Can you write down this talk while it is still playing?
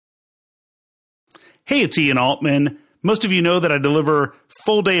Hey, it's Ian Altman. Most of you know that I deliver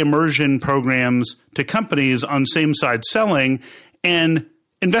full-day immersion programs to companies on same-side selling, and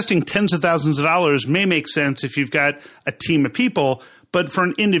investing tens of thousands of dollars may make sense if you've got a team of people, but for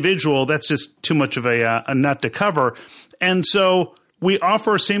an individual, that's just too much of a nut to cover. And so we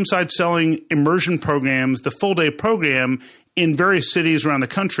offer same-side selling immersion programs, the full-day program, in various cities around the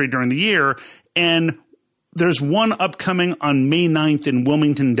country during the year, and there's one upcoming on May 9th in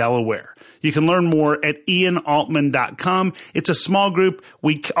Wilmington, Delaware. You can learn more at ianaltman.com. It's a small group.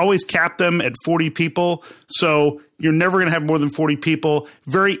 We always cap them at 40 people, so you're never going to have more than 40 people.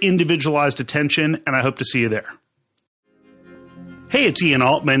 Very individualized attention, and I hope to see you there. Hey, it's Ian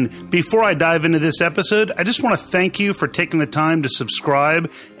Altman. Before I dive into this episode, I just want to thank you for taking the time to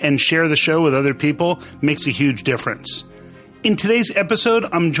subscribe and share the show with other people. It makes a huge difference. In today's episode,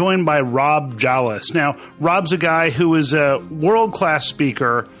 I'm joined by Rob Jallis. Now, Rob's a guy who is a world-class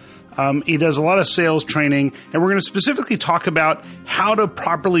speaker. He does a lot of sales training, and we're going to specifically talk about how to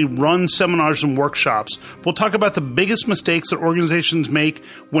properly run seminars and workshops. We'll talk about the biggest mistakes that organizations make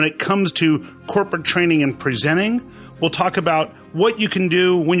when it comes to corporate training and presenting. We'll talk about what you can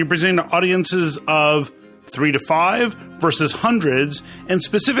do when you're presenting to audiences of 3 to 5 versus hundreds, and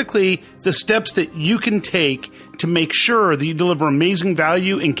specifically the steps that you can take to make sure that you deliver amazing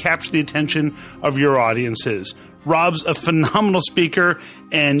value and capture the attention of your audiences. Rob's a phenomenal speaker,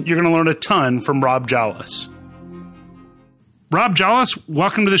 and you're going to learn a ton from Rob Jallis. Rob Jallis,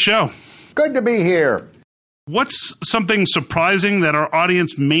 welcome to the show. Good to be here. What's something surprising that our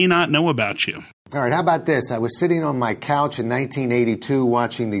audience may not know about you? All right, how about this? I was sitting on my couch in 1982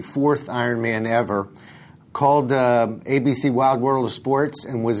 watching the 4th Ironman ever, called ABC Wild World of Sports,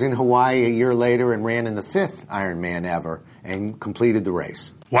 and was in Hawaii a year later and ran in the 5th Ironman ever and completed the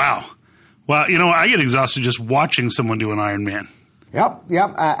race. Wow. Well, you know, I get exhausted just watching someone do an Ironman.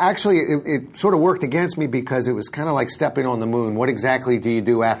 Yep. Actually, it sort of worked against me because it was kind of like stepping on the moon. What exactly do you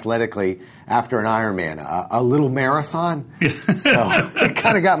do athletically after an Ironman? A little marathon? So it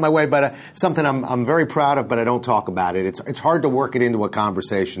kind of got in my way, but something I'm very proud of, but I don't talk about it. It's hard to work it into a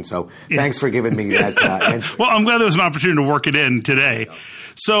conversation, so thanks for giving me that entry. Well, I'm glad there was an opportunity to work it in today.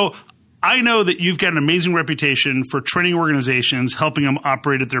 So I know that you've got an amazing reputation for training organizations, helping them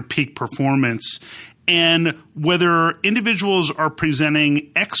operate at their peak performance. And whether individuals are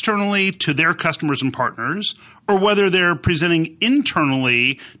presenting externally to their customers and partners, or whether they're presenting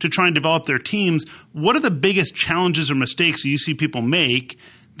internally to try and develop their teams, what are the biggest challenges or mistakes that you see people make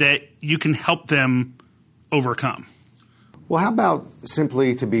that you can help them overcome? Well, how about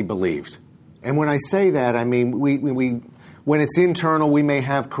simply to be believed? And when I say that, I mean we when it's internal, we may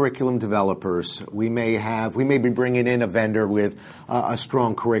have curriculum developers. We may be bringing in a vendor with a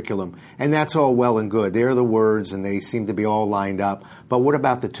strong curriculum, and that's all well and good. They're the words, and they seem to be all lined up. But what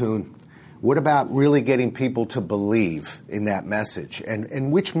about the tune? What about really getting people to believe in that message?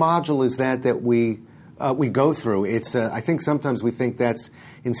 And which module is that we go through? It's I think sometimes we think that's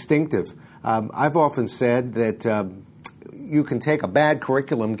instinctive. I've often said that you can take a bad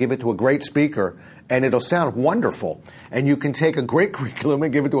curriculum, give it to a great speaker, and it'll sound wonderful. And you can take a great curriculum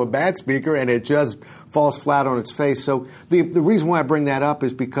and give it to a bad speaker, and it just falls flat on its face. So the reason why I bring that up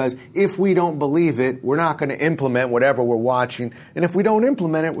is because if we don't believe it, we're not going to implement whatever we're watching. And if we don't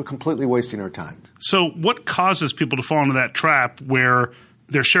implement it, we're completely wasting our time. So what causes people to fall into that trap where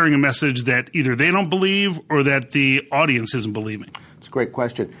they're sharing a message that either they don't believe or that the audience isn't believing? It's a great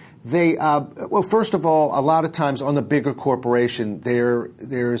question. Well, first of all, a lot of times on the bigger corporation,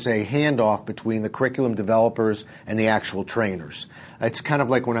 there's a handoff between the curriculum developers and the actual trainers. It's kind of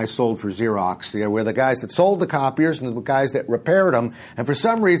like when I sold for Xerox. There were the guys that sold the copiers and the guys that repaired them, and for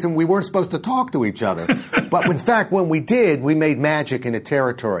some reason, we weren't supposed to talk to each other. But in fact, when we did, we made magic in a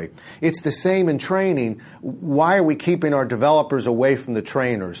territory. It's the same in training. Why are we keeping our developers away from the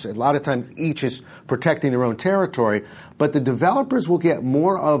trainers? A lot of times, each is protecting their own territory, but the developers will get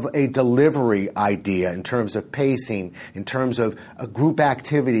more of a delivery idea in terms of pacing, in terms of group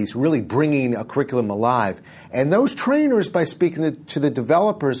activities, really bringing a curriculum alive. And those trainers, by speaking to the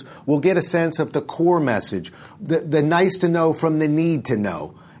developers, will get a sense of the core message, the nice to know from the need to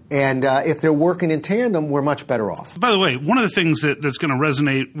know. And if they're working in tandem, we're much better off. By the way, one of the things that's going to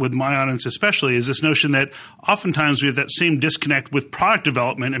resonate with my audience especially is this notion that oftentimes we have that same disconnect with product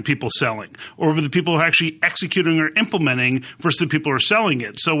development and people selling, or with the people who are actually executing or implementing versus the people who are selling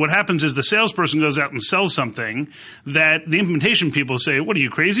it. So what happens is the salesperson goes out and sells something that the implementation people say, what are you,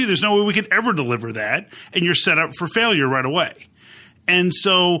 crazy? There's no way we could ever deliver that. And you're set up for failure right away. And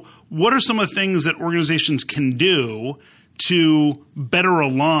so what are some of the things that organizations can do to better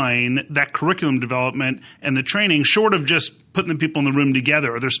align that curriculum development and the training, short of just putting the people in the room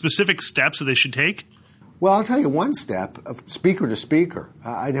together? Are there specific steps that they should take? Well, I'll tell you one step, speaker to speaker.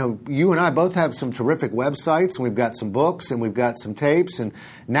 I know you and I both have some terrific websites, and we've got some books, and we've got some tapes, and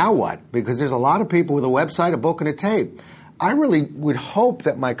now what? Because there's a lot of people with a website, a book, and a tape. I really would hope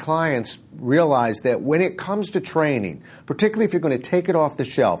that my clients realize that when it comes to training, particularly if you're going to take it off the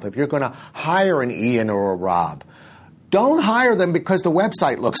shelf, if you're going to hire an Ian or a Rob, don't hire them because the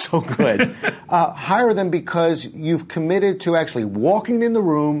website looks so good. Hire them because you've committed to actually walking in the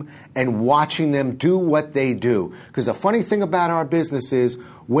room and watching them do what they do. Because the funny thing about our business is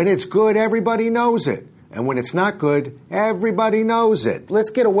when it's good, everybody knows it. And when it's not good, everybody knows it. Let's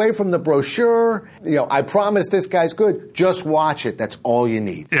get away from the brochure. I promise this guy's good. Just watch it. That's all you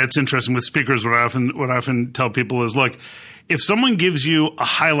need. Yeah, it's interesting with speakers. What I often tell people is, look, if someone gives you a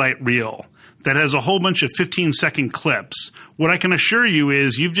highlight reel that has a whole bunch of 15-second clips, what I can assure you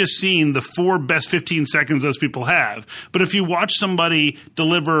is you've just seen the 4 best 15 seconds those people have. But if you watch somebody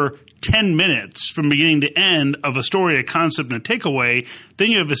deliver 10 minutes from beginning to end of a story, a concept, and a takeaway, then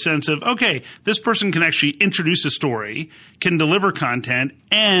you have a sense of, okay, this person can actually introduce a story, can deliver content,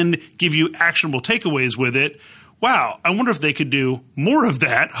 and give you actionable takeaways with it. Wow, I wonder if they could do more of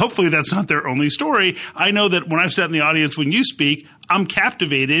that. Hopefully that's not their only story. I know that when I've sat in the audience when you speak, I'm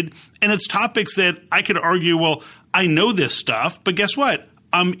captivated, and it's topics that I could argue, well, I know this stuff, but guess what?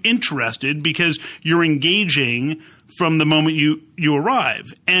 I'm interested because you're engaging from the moment you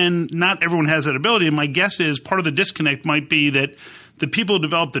arrive. And not everyone has that ability. And my guess is part of the disconnect might be that the people who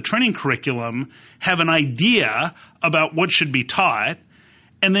develop the training curriculum have an idea about what should be taught,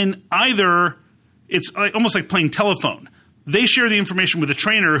 and then either it's almost like playing telephone. They share the information with the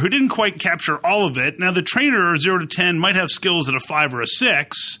trainer who didn't quite capture all of it. Now, the trainer, 0 to 10, might have skills at a 5 or a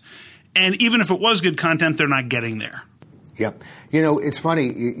 6, and even if it was good content, they're not getting there. Yep. It's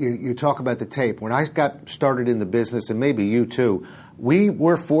funny, you talk about the tape. When I got started in the business, and maybe you too, we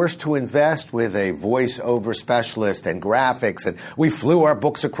were forced to invest with a voice-over specialist and graphics, and we flew our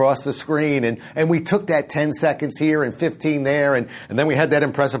books across the screen, and we took that 10 seconds here and 15 there, and then we had that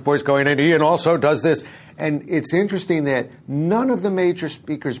impressive voice going, and Ian also does this. And it's interesting that none of the major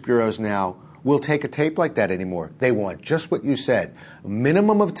speakers bureaus now will take a tape like that anymore. They want just what you said. A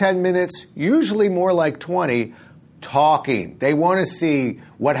minimum of 10 minutes, usually more like 20, talking. They want to see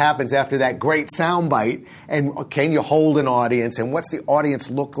what happens after that great soundbite, and can you hold an audience, and what's the audience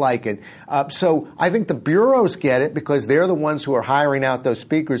look like? And so I think the bureaus get it because they're the ones who are hiring out those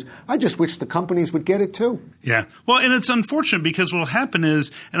speakers. I just wish the companies would get it too. Yeah. Well, and it's unfortunate because what will happen is,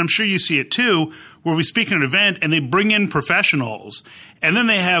 and I'm sure you see it too, where we speak at an event and they bring in professionals, and then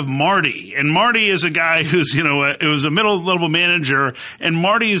they have Marty. And Marty is a guy who's, it was a middle-level manager, and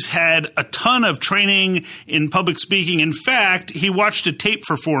Marty's had a ton of training in public speaking. In fact, he watched a tape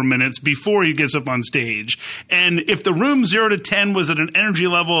for 4 minutes before he gets up on stage. And if the room 0 to 10 was at an energy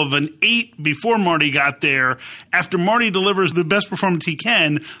level of an 8 before Marty got there, after Marty delivers the best performance he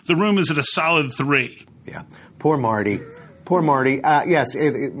can, the room is at a solid 3. Yeah. Poor Marty. Poor Marty. Yes,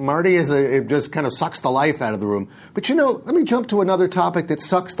 Marty it just kind of sucks the life out of the room. But let me jump to another topic that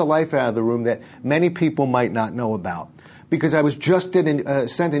sucks the life out of the room that many people might not know about. Because I was just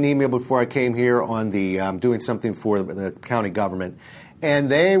sent an email before I came here on the doing something for the county government, and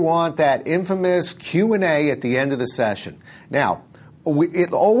they want that infamous Q&A at the end of the session. Now,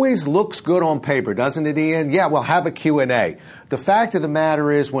 it always looks good on paper, doesn't it, Ian? Yeah, we'll have a Q&A. The fact of the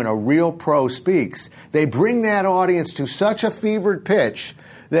matter is when a real pro speaks, they bring that audience to such a fevered pitch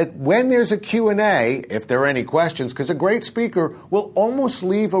that when there's a Q&A, if there are any questions, because a great speaker will almost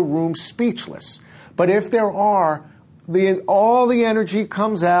leave a room speechless. But if there are, all the energy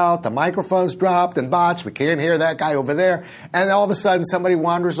comes out, the microphone's dropped and botched, we can't hear that guy over there, and all of a sudden somebody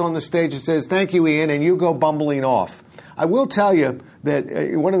wanders on the stage and says, "Thank you, Ian," and you go bumbling off. I will tell you that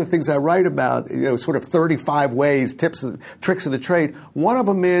one of the things I write about, sort of 35 ways, tips, tricks of the trade, one of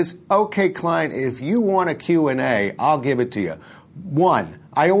them is, okay, client, if you want a Q&A, I'll give it to you. 1,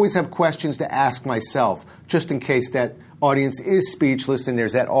 I always have questions to ask myself, just in case that audience is speechless and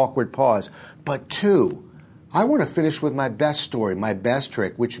there's that awkward pause. But 2, I want to finish with my best story, my best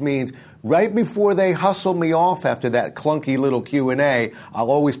trick, which means right before they hustle me off after that clunky little Q&A, I'll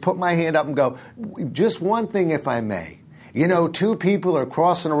always put my hand up and go, just one thing if I may. 2 people are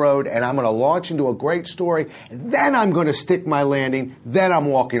crossing a road and I'm going to launch into a great story. Then I'm going to stick my landing. Then I'm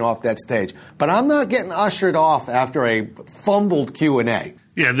walking off that stage. But I'm not getting ushered off after a fumbled Q&A.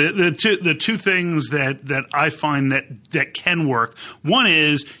 Yeah, the two things that I find that can work. One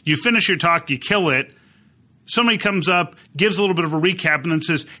is you finish your talk, you kill it. Somebody comes up, gives a little bit of a recap, and then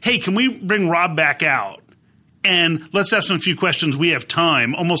says, "Hey, can we bring Rob back out?" and let's ask them a few questions. We have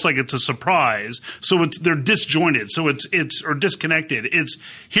time, almost like it's a surprise. So they're disjointed. So it's or disconnected. It's,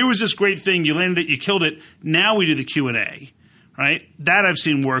 here was this great thing. You landed it. You killed it. Now we do the Q&A, right? That I've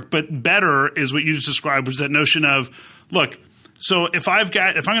seen work. But better is what you just described, was that notion of, look, so if I'm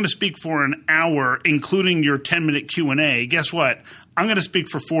going to speak for an hour, including your 10-minute Q&A, guess what? I'm going to speak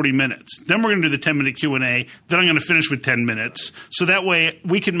for 40 minutes. Then we're going to do the 10-minute Q&A. Then I'm going to finish with 10 minutes. So that way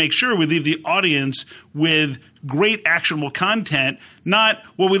we can make sure we leave the audience with great actionable content. Not,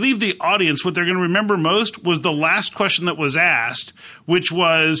 well, we leave the audience, what they're going to remember most was the last question that was asked, which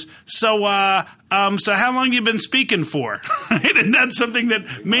was, so how long have you been speaking for? Right? And that's something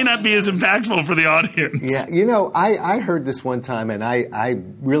that may not be as impactful for the audience. Yeah, you know, I heard this one time, and I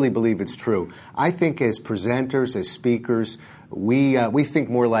really believe it's true. I think as presenters, as speakers, we think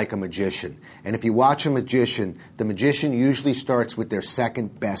more like a magician. And if you watch a magician, the magician usually starts with their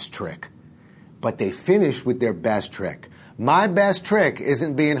second best trick, but they finish with their best trick. My best trick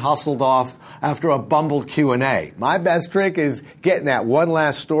isn't being hustled off after a bumbled Q&A. My best trick is getting that one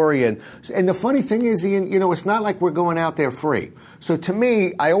last story in. And the funny thing is, Ian, you know, it's not like we're going out there free. So to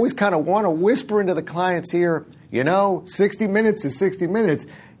me, I always kind of want to whisper into the client's ear, you know, 60 minutes is 60 minutes.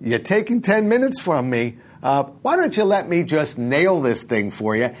 You're taking 10 minutes from me. Why don't you let me just nail this thing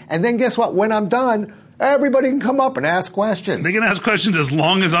for you? And then guess what? When I'm done, everybody can come up and ask questions. They can ask questions as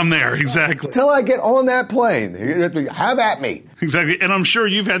long as I'm there. Exactly. Until I get on that plane. Have at me. Exactly. And I'm sure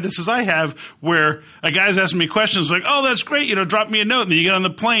you've had this as I have, where a guy's asking me questions like, oh, that's great. You know, drop me a note. And then you get on the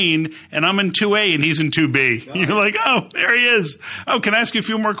plane and I'm in 2A and he's in 2B. Oh. You're like, oh, there he is. Oh, can I ask you a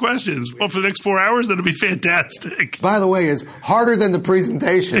few more questions? Well, for the next 4 hours, that'll be fantastic. By the way, it's harder than the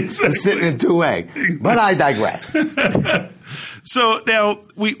presentation. Exactly. Sitting in 2A. But I digress. So now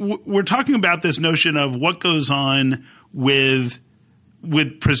we're talking about this notion of what goes on with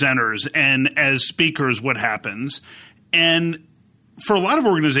presenters and as speakers, what happens. And for a lot of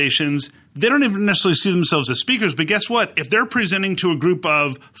organizations, they don't even necessarily see themselves as speakers. But guess what? If they're presenting to a group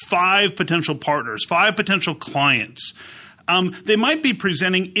of 5 potential partners, 5 potential clients, they might be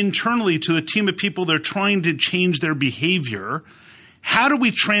presenting internally to a team of people. They're trying to change their behavior. How do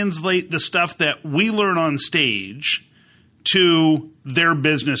we translate the stuff that we learn on stage to their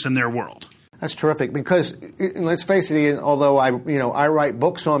business and their world? That's terrific, because let's face it, Ian, although I write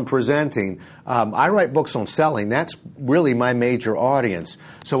books on presenting, I write books on selling. That's really my major audience.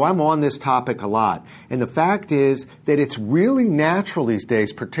 So I'm on this topic a lot. And the fact is that it's really natural these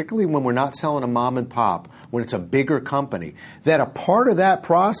days, particularly when we're not selling a mom and pop, when it's a bigger company, that a part of that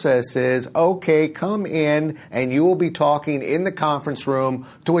process is, okay, come in and you will be talking in the conference room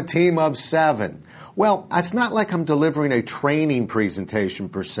to a team of 7. Well, it's not like I'm delivering a training presentation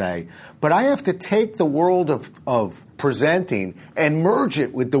per se, but I have to take the world of presenting and merge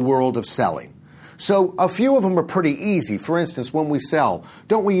it with the world of selling. So a few of them are pretty easy. For instance, when we sell,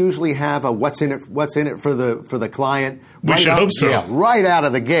 don't we usually have a what's in it for the client? We should hope so. Yeah, right out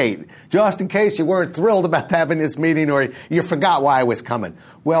of the gate, just in case you weren't thrilled about having this meeting or you forgot why I was coming.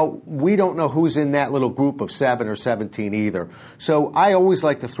 Well, we don't know who's in that little group of 7 or 17 either. So I always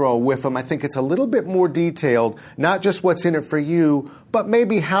like to throw a whiff them. I think it's a little bit more detailed, not just what's in it for you, but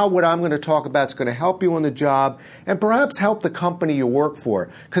maybe how what I'm going to talk about is going to help you on the job and perhaps help the company you work for.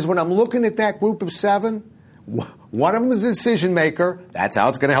 Because when I'm looking at that group of 7, one of them is a decision maker. That's how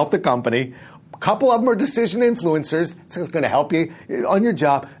it's going to help the company. A couple of them are decision influencers. It's going to help you on your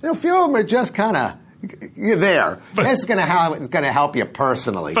job. And a few of them are just kind of, you're there. It's going to help you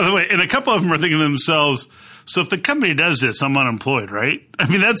personally. By the way, and a couple of them are thinking to themselves, so if the company does this, I'm unemployed, right? I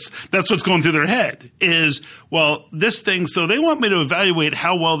mean, that's what's going through their head is, well, this thing, so they want me to evaluate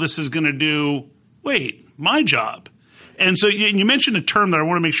how well this is going to do, my job. And so you mentioned a term that I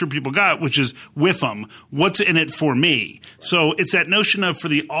want to make sure people got, which is WIFM, what's in it for me. So it's that notion of for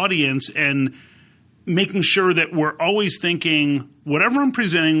the audience and making sure that we're always thinking, whatever I'm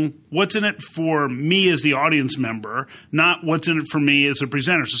presenting, what's in it for me as the audience member, not what's in it for me as a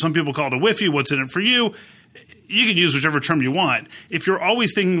presenter. So some people call it a WIFI, what's in it for you. You can use whichever term you want. If you're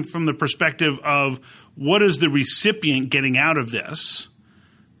always thinking from the perspective of what is the recipient getting out of this,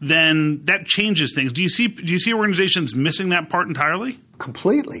 then that changes things. Do you see organizations missing that part entirely?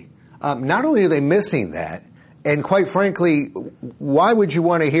 Completely. Not only are they missing that, and quite frankly, why would you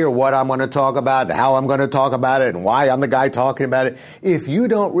want to hear what I'm going to talk about and how I'm going to talk about it and why I'm the guy talking about it if you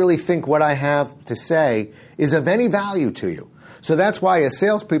don't really think what I have to say is of any value to you? So that's why as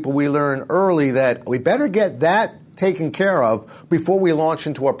salespeople we learn early that we better get that taken care of before we launch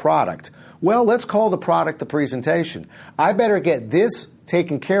into a product. Well, let's call the product the presentation. I better get this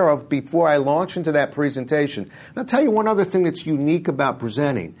taken care of before I launch into that presentation. And I'll tell you one other thing that's unique about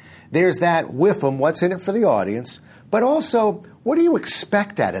presenting. There's that WIFM, what's in it for the audience, but also, what do you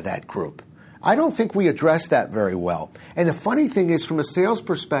expect out of that group? I don't think we address that very well. And the funny thing is, from a sales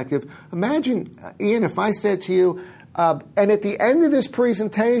perspective, imagine, Ian, if I said to you, and at the end of this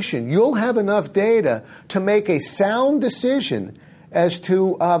presentation, you'll have enough data to make a sound decision as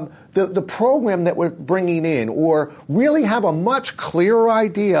to the program that we're bringing in, or really have a much clearer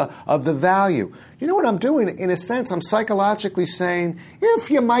idea of the value. You know what I'm doing? In a sense, I'm psychologically saying, if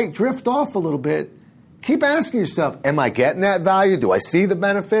you might drift off a little bit, keep asking yourself, am I getting that value? Do I see the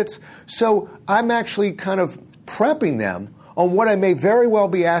benefits? So I'm actually kind of prepping them on what I may very well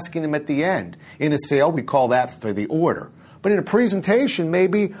be asking them at the end. In a sale, we call that for the order. But in a presentation,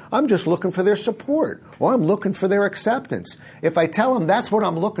 maybe I'm just looking for their support, or I'm looking for their acceptance. If I tell them that's what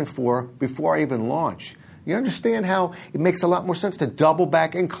I'm looking for before I even launch, you understand how it makes a lot more sense to double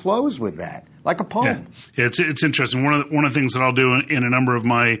back and close with that, like a poem. Yeah, it's interesting. One of the things that I'll do in a number of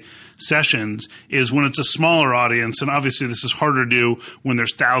my sessions is when it's a smaller audience, and obviously this is harder to do when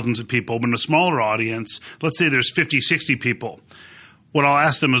there's thousands of people, but in a smaller audience, let's say there's 50, 60 people, what I'll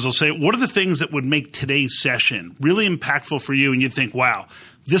ask them is I'll say, what are the things that would make today's session really impactful for you? And you think, wow,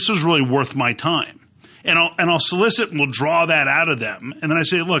 this was really worth my time. And I'll solicit and we'll draw that out of them. And then I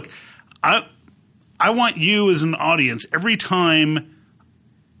say, look, I want you as an audience, every time,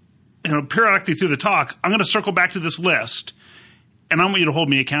 periodically through the talk, I'm going to circle back to this list, and I want you to hold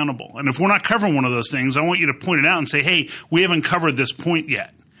me accountable. And if we're not covering one of those things, I want you to point it out and say, hey, we haven't covered this point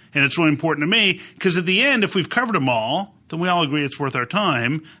yet. And it's really important to me, because at the end, if we've covered them all, then we all agree it's worth our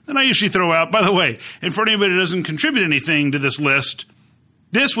time. Then I usually throw out, by the way, and for anybody who doesn't contribute anything to this list,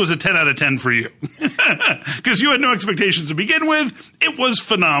 this was a 10 out of 10 for you. Because you had no expectations to begin with. It was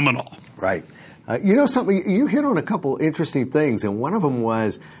phenomenal. Right. You know something, you hit on a couple interesting things, and one of them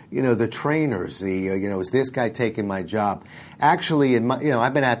was, the trainers, is this guy taking my job? Actually,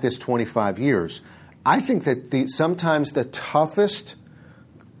 I've been at this 25 years. I think that sometimes the toughest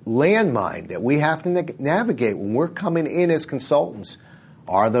landmine that we have to navigate when we're coming in as consultants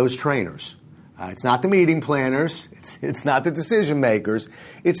are those trainers. It's not the meeting planners, it's not the decision makers,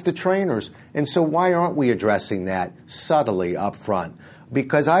 it's the trainers. And so why aren't we addressing that subtly up front?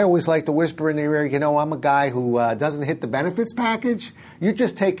 Because I always like to whisper in their ear, I'm a guy who doesn't hit the benefits package. You're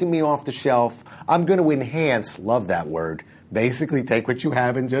just taking me off the shelf. I'm going to enhance, love that word, basically take what you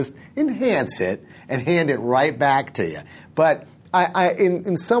have and just enhance it and hand it right back to you. But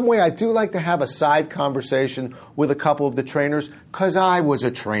in some way, I do like to have a side conversation with a couple of the trainers, because I was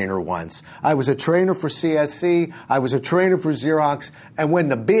a trainer once. I was a trainer for CSC. I was a trainer for Xerox. And when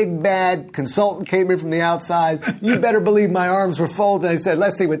the big, bad consultant came in from the outside, you better believe my arms were folded. I said,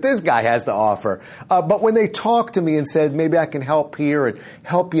 let's see what this guy has to offer. But when they talked to me and said, maybe I can help here and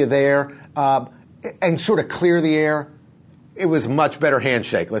help you there, and sort of clear the air, it was a much better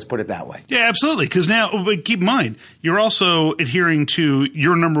handshake, let's put it that way. Yeah, absolutely. Because now, but keep in mind, you're also adhering to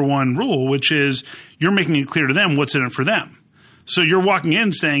your number one rule, which is you're making it clear to them what's in it for them. So you're walking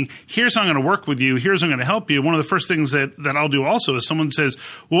in saying, here's how I'm going to work with you, here's how I'm going to help you. One of the first things that I'll do also is someone says,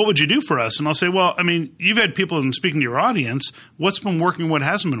 well, what would you do for us? And I'll say, well, you've had people in speaking to your audience, what's been working, what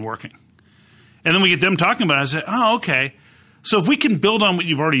hasn't been working? And then we get them talking about it. I say, oh, okay. So if we can build on what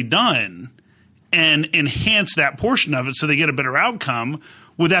you've already done and enhance that portion of it so they get a better outcome,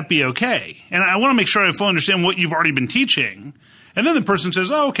 would that be okay? And I want to make sure I fully understand what you've already been teaching. And then the person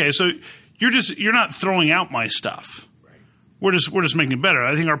says, oh, okay, so you're not throwing out my stuff. Right. We're just making it better.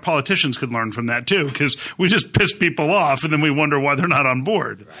 I think our politicians could learn from that too, because we just piss people off and then we wonder why they're not on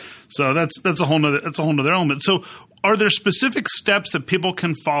board. Right. So that's a whole nother element. So are there specific steps that people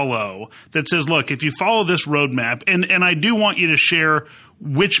can follow that says, look, if you follow this roadmap, and I do want you to share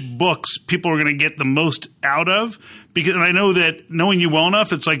which books people are going to get the most out of, because and I know that knowing you well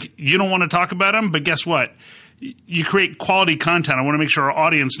enough, it's like you don't want to talk about them, but guess what? You create quality content. I want to make sure our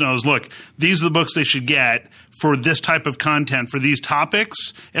audience knows, look, these are the books they should get for this type of content, for these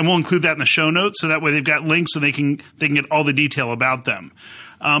topics, and we'll include that in the show notes so that way they've got links so they can get all the detail about them.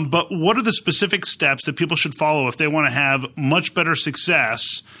 But what are the specific steps that people should follow if they want to have much better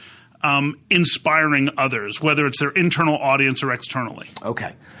success inspiring others, whether it's their internal audience or externally?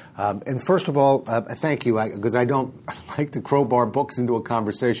 Okay. And first of all, thank you, because I don't like to crowbar books into a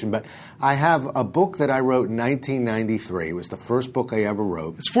conversation, but I have a book that I wrote in 1993. It was the first book I ever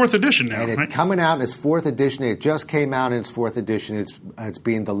wrote. It's fourth edition now, and it's right? coming out in its fourth edition. It just came out in its fourth edition. It's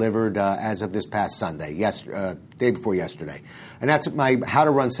being delivered as of this past Sunday, day before yesterday. And that's my How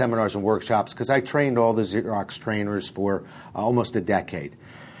to Run Seminars and Workshops, because I trained all the Xerox trainers for almost a decade.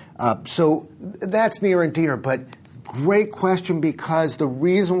 So that's near and dear, but Great question, because the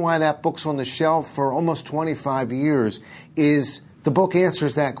reason why that book's on the shelf for almost 25 years is the book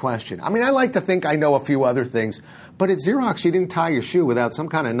answers that question. I mean, I like to think I know a few other things, but at Xerox, you didn't tie your shoe without some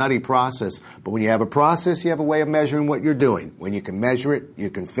kind of nutty process. But when you have a process, you have a way of measuring what you're doing. When you can measure it, you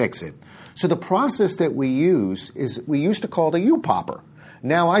can fix it. So the process that we use is, we used to call it a U-popper.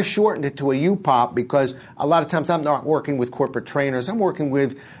 Now I shortened it to a U-pop because a lot of times I'm not working with corporate trainers. I'm working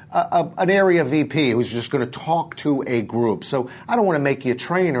with an area VP who's just going to talk to a group. So I don't want to make you a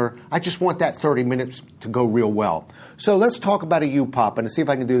trainer. I just want that 30 minutes to go real well. So let's talk about a U-pop and see if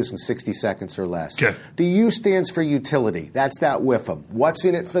I can do this in 60 seconds or less. Okay. The U stands for utility. That's that WIFM. What's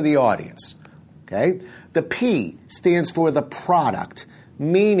in it for the audience? Okay. The P stands for the product,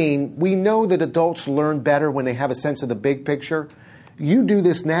 meaning we know that adults learn better when they have a sense of the big picture. You do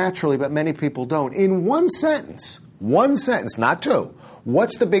this naturally, but many people don't. In one sentence, not two.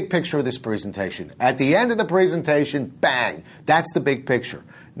 What's the big picture of this presentation? At the end of the presentation, bang, that's the big picture.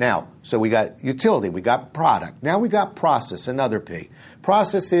 Now, so we got utility, we got product. Now we got process, another P.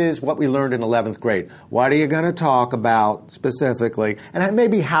 Process is what we learned in 11th grade. What are you going to talk about specifically? And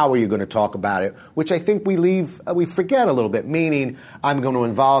maybe how are you going to talk about it? Which I think we forget a little bit, meaning I'm going to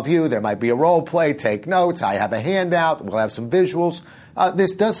involve you. There might be a role play, take notes. I have a handout. We'll have some visuals.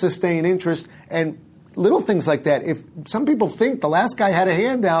 This does sustain interest, and little things like that. If some people think the last guy had a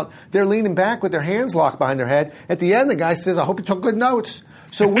handout, they're leaning back with their hands locked behind their head. At the end, the guy says, I hope you took good notes.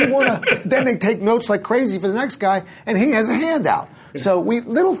 So we want to, then they take notes like crazy for the next guy, and he has a handout. So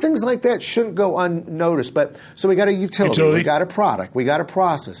little things like that shouldn't go unnoticed. But so we got a utility, we got a product, we got a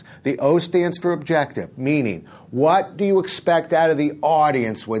process. The O stands for objective, meaning what do you expect out of the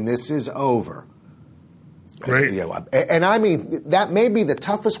audience when this is over? Great. And I mean, that may be the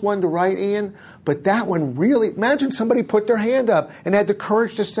toughest one to write, Ian, but that one really, imagine somebody put their hand up and had the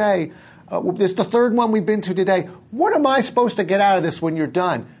courage to say, this is the third one we've been to today. What am I supposed to get out of this when you're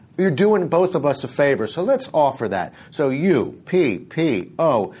done? You're doing both of us a favor. So let's offer that. So U, P, P,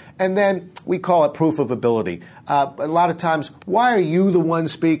 O. And then we call it proof of ability. A lot of times, why are you the one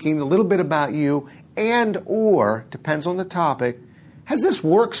speaking? A little bit about you, and or, depends on the topic, has this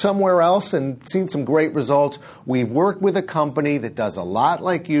worked somewhere else and seen some great results? We've worked with a company that does a lot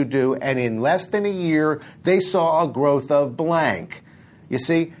like you do, and in less than a year, they saw a growth of blank. You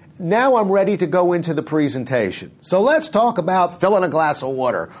see, now I'm ready to go into the presentation. So let's talk about filling a glass of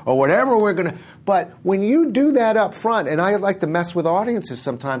water or whatever we're going to. But when you do that up front, and I like to mess with audiences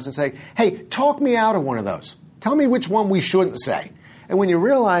sometimes and say, hey, talk me out of one of those. Tell me which one we shouldn't say. And when you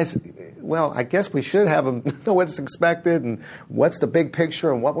realize, well, I guess we should have them know what's expected and what's the big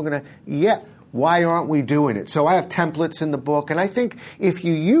picture and what we're going to, why aren't we doing it? So I have templates in the book, and I think if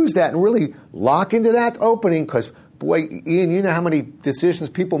you use that and really lock into that opening, because, boy, Ian, you know how many decisions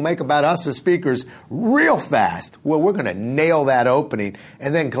people make about us as speakers real fast. Well, we're going to nail that opening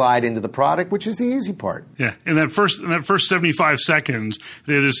and then glide into the product, which is the easy part. Yeah, in that first 75 seconds,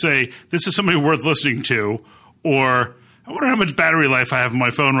 they either say, this is somebody worth listening to, or I wonder how much battery life I have on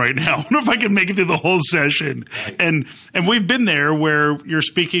my phone right now. I wonder if I can make it through the whole session. And we've been there where you're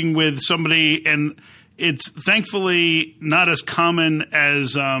speaking with somebody, and it's thankfully not as common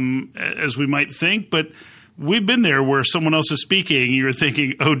as we might think, but we've been there where someone else is speaking, and you're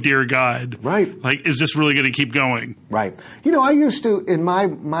thinking, oh, dear God. Right. Like, is this really going to keep going? Right. You know, I used to, in my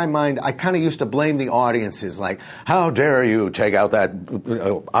mind, I kind of used to blame the audiences, like, how dare you take out that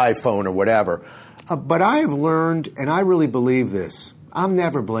iPhone or whatever. But I have learned, and I really believe this, I'm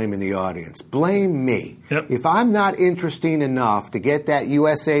never blaming the audience. Blame me. Yep. If I'm not interesting enough to get that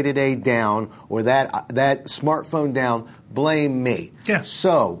USA Today down or that smartphone down, blame me. Yeah.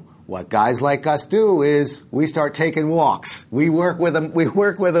 So what guys like us do is we start taking walks. We work with a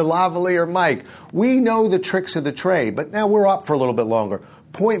lavalier mic. We know the tricks of the trade, but now we're up for a little bit longer.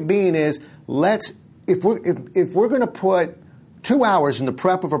 Point being is, if we're going to put 2 hours in the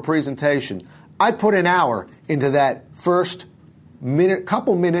prep of a presentation, I put an hour into that first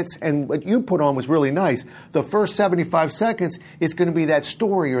couple minutes, and what you put on was really nice. The first 75 seconds is going to be that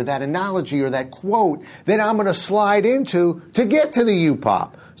story or that analogy or that quote that I'm going to slide into to get to the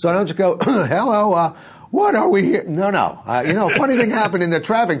U-pop. So I don't just go, hello, what are we here? No. Funny thing happened in the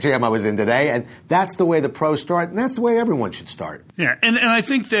traffic jam I was in today, and that's the way the pros start, and that's the way everyone should start. Yeah, and I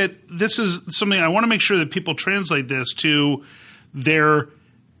think that this is something I want to make sure that people translate this to their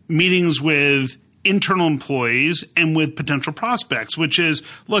meetings with internal employees and with potential prospects, which is,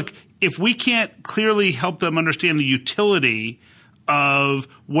 look, if we can't clearly help them understand the utility of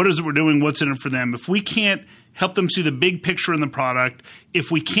what is it we're doing, what's in it for them, if we can't help them see the big picture in the product, if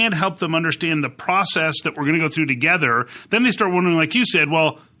we can't help them understand the process that we're going to go through together, then they start wondering, like you said,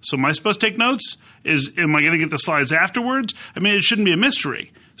 well, So am I supposed to take notes? Am I going to get the slides afterwards? I mean, it shouldn't be a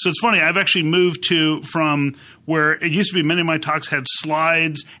mystery. So it's funny, I've actually moved from where it used to be many of my talks had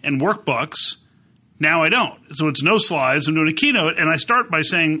slides and workbooks. Now I don't. So it's no slides. I'm doing a keynote, and I start by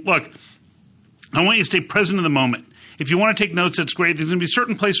saying, look, I want you to stay present in the moment. If you want to take notes, that's great. There's going to be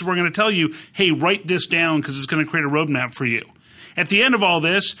certain places where I'm going to tell you, hey, write this down because it's going to create a roadmap for you. At the end of all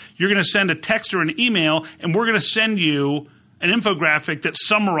this, you're going to send a text or an email, and we're going to send you an infographic that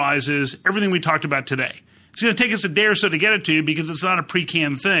summarizes everything we talked about today. It's going to take us a day or so to get it to you because it's not a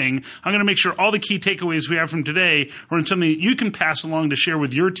pre-canned thing. I'm going to make sure all the key takeaways we have from today are in something that you can pass along to share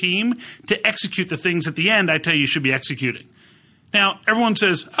with your team to execute the things at the end I tell you should be executing. Now, everyone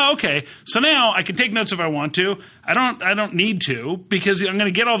says, oh, okay, so now I can take notes if I want to. I don't need to because I'm going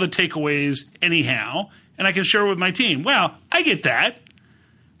to get all the takeaways anyhow, and I can share it with my team. Well, I get that,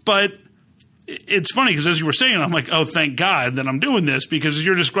 but it's funny because as you were saying, I'm like, oh, thank God that I'm doing this because as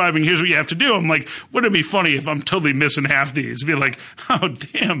you're describing, here's what you have to do. I'm like, wouldn't it be funny if I'm totally missing half these? Be like, oh,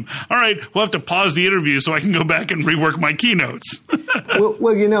 damn. All right, we'll have to pause the interview so I can go back and rework my keynotes.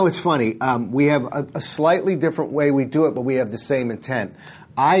 Well, it's funny. We have a slightly different way we do it, but we have the same intent.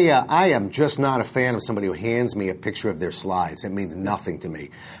 I am just not a fan of somebody who hands me a picture of their slides. It means nothing to me.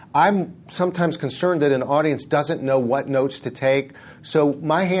 I'm sometimes concerned that an audience doesn't know what notes to take. So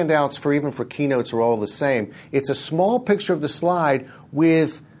my handouts even for keynotes are all the same. It's a small picture of the slide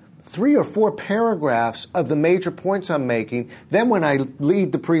with 3 or 4 paragraphs of the major points I'm making. Then when I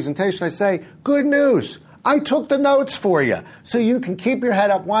lead the presentation, I say, good news. I took the notes for you. So you can keep your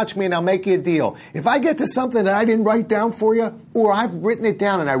head up, watch me, and I'll make you a deal. If I get to something that I didn't write down for you, or I've written it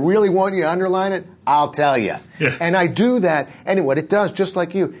down and I really want you to underline it, I'll tell you. Yeah. And I do that. And what it does, just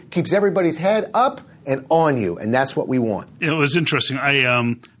like you, keeps everybody's head up and on you. And that's what we want. It was interesting.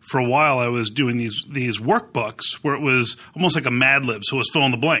 For a while, I was doing these workbooks where it was almost like a Mad Lib, so it was fill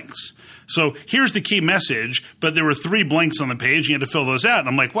in the blanks. So here's the key message, but there were 3 blanks on the page, and you had to fill those out. And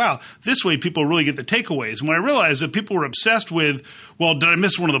I'm like, wow, this way people really get the takeaways. And when I realized that people were obsessed with, well, did I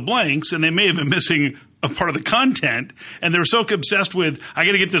miss one of the blanks? And they may have been missing a part of the content, and they were so obsessed with, I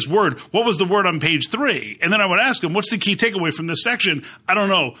got to get this word. What was the word on page 3? And then I would ask them, what's the key takeaway from this section? I don't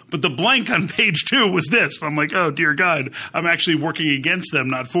know, but the blank on page 2 was this. And I'm like, oh, dear God, I'm actually working against them,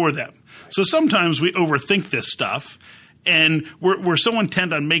 not for them. So sometimes we overthink this stuff, and we're so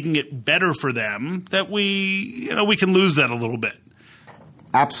intent on making it better for them that we can lose that a little bit.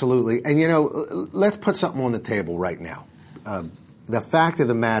 Absolutely. And, let's put something on the table right now. The fact of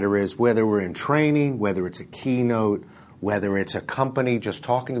the matter is, whether we're in training, whether it's a keynote, whether it's a company just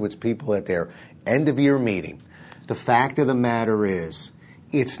talking to its people at their end-of-year meeting, the fact of the matter is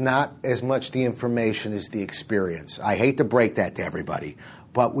it's not as much the information as the experience. I hate to break that to everybody,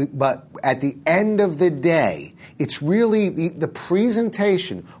 but at the end of the day, it's really the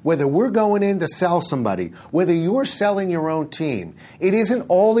presentation, whether we're going in to sell somebody, whether you're selling your own team. It isn't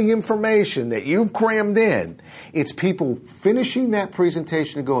all the information that you've crammed in. It's people finishing that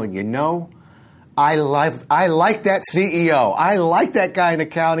presentation and going, I like that CEO. I like that guy in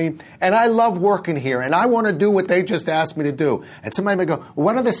accounting, and I love working here, and I want to do what they just asked me to do. And somebody may go,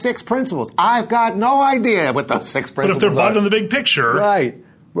 what are the 6 principles? I've got no idea what those 6 principles are. But if they're brought in the big picture.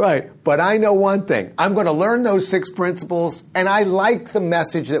 Right. But I know one thing. I'm going to learn those 6 principles, and I like the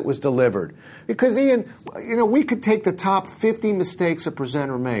message that was delivered. Because, Ian, we could take the top 50 mistakes a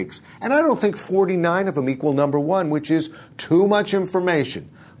presenter makes, and I don't think 49 of them equal number 1, which is too much information,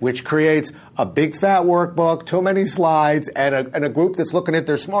 which creates a big fat workbook, too many slides, and a group that's looking at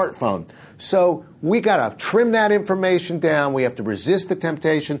their smartphone. So we got to trim that information down. We have to resist the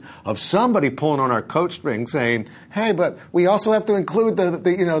temptation of somebody pulling on our coat string saying, hey, but we also have to include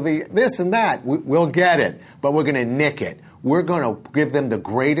the this and that. We'll get it, but we're going to nick it. We're going to give them the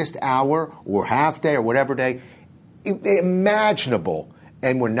greatest hour or half day or whatever day imaginable.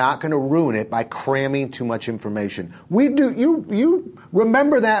 And we're not going to ruin it by cramming too much information. We do. You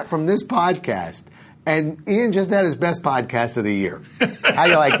remember that from this podcast. And Ian just had his best podcast of the year. How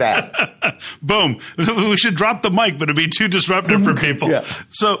do you like that? Boom. We should drop the mic, but it'd be too disruptive for people. Yeah.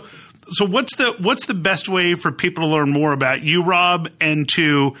 So what's the best way for people to learn more about you, Rob, and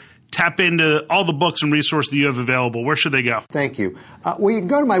to tap into all the books and resources that you have available? Where should they go? Thank you. Well, you can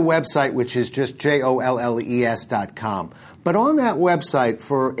go to my website, which is just JOLLES.com. But on that website,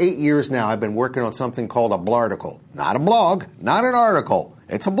 for 8 years now, I've been working on something called a blarticle. Not a blog, not an article.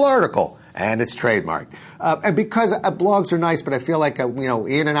 It's a blarticle, and it's trademarked. And because blogs are nice, but I feel like,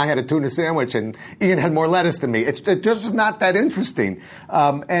 Ian and I had a tuna sandwich, and Ian had more lettuce than me. It's just not that interesting.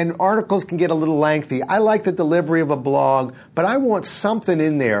 And articles can get a little lengthy. I like the delivery of a blog, but I want something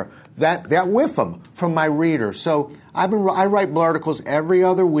in there that WIFM from my reader. So I write articles every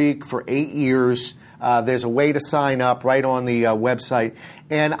other week for 8 years. There's a way to sign up right on the website.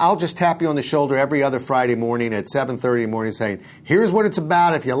 And I'll just tap you on the shoulder every other Friday morning at 7:30 in the morning saying, here's what it's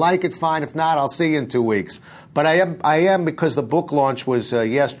about. If you like it, fine. If not, I'll see you in 2 weeks. But I am because the book launch was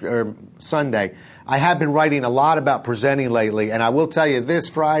Sunday. I have been writing a lot about presenting lately. And I will tell you, this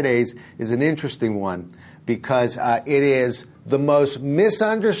Friday's is an interesting one because it is the most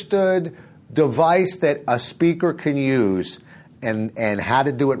misunderstood device that a speaker can use. And how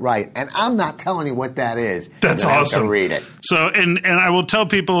to do it right. And I'm not telling you what that is. That's awesome. Read it. So, and I will tell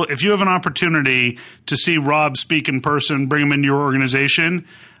people, if you have an opportunity to see Rob speak in person, bring him into your organization,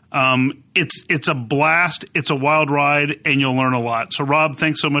 it's a blast, it's a wild ride, and you'll learn a lot. So, Rob,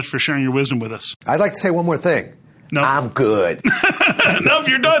 thanks so much for sharing your wisdom with us. I'd like to say one more thing. No. I'm good. Nope,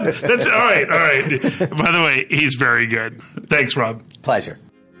 you're done. That's all right. All right. By the way, he's very good. Thanks, Rob. Pleasure.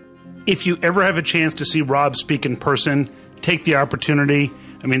 If you ever have a chance to see Rob speak in person, take the opportunity.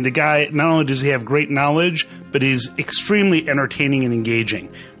 I mean, the guy, not only does he have great knowledge, but he's extremely entertaining and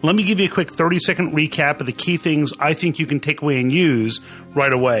engaging. Let me give you a quick 30-second recap of the key things I think you can take away and use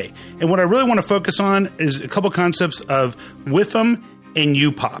right away. And what I really want to focus on is a couple concepts of WIFM and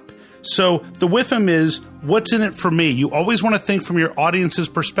UPOP. So the WIFM is what's in it for me. You always want to think from your audience's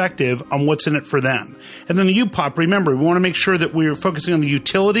perspective on what's in it for them. And then the UPOP, remember, we want to make sure that we're focusing on the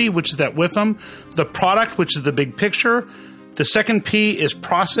utility, which is that WIFM, the product, which is the big picture. The second P is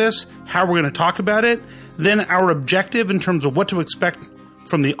process, how we're going to talk about it. Then our objective in terms of what to expect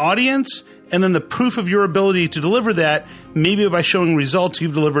from the audience. And then the proof of your ability to deliver that, maybe by showing results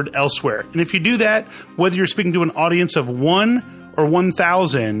you've delivered elsewhere. And if you do that, whether you're speaking to an audience of 1 or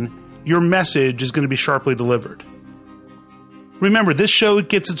 1,000, your message is going to be sharply delivered. Remember, this show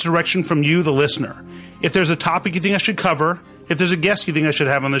gets its direction from you, the listener. If there's a topic you think I should cover, if there's a guest you think I should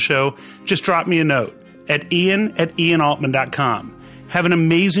have on the show, just drop me a note at ian@ianaltman.com. Have an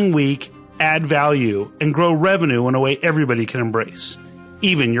amazing week, add value, and grow revenue in a way everybody can embrace,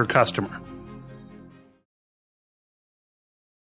 even your customer.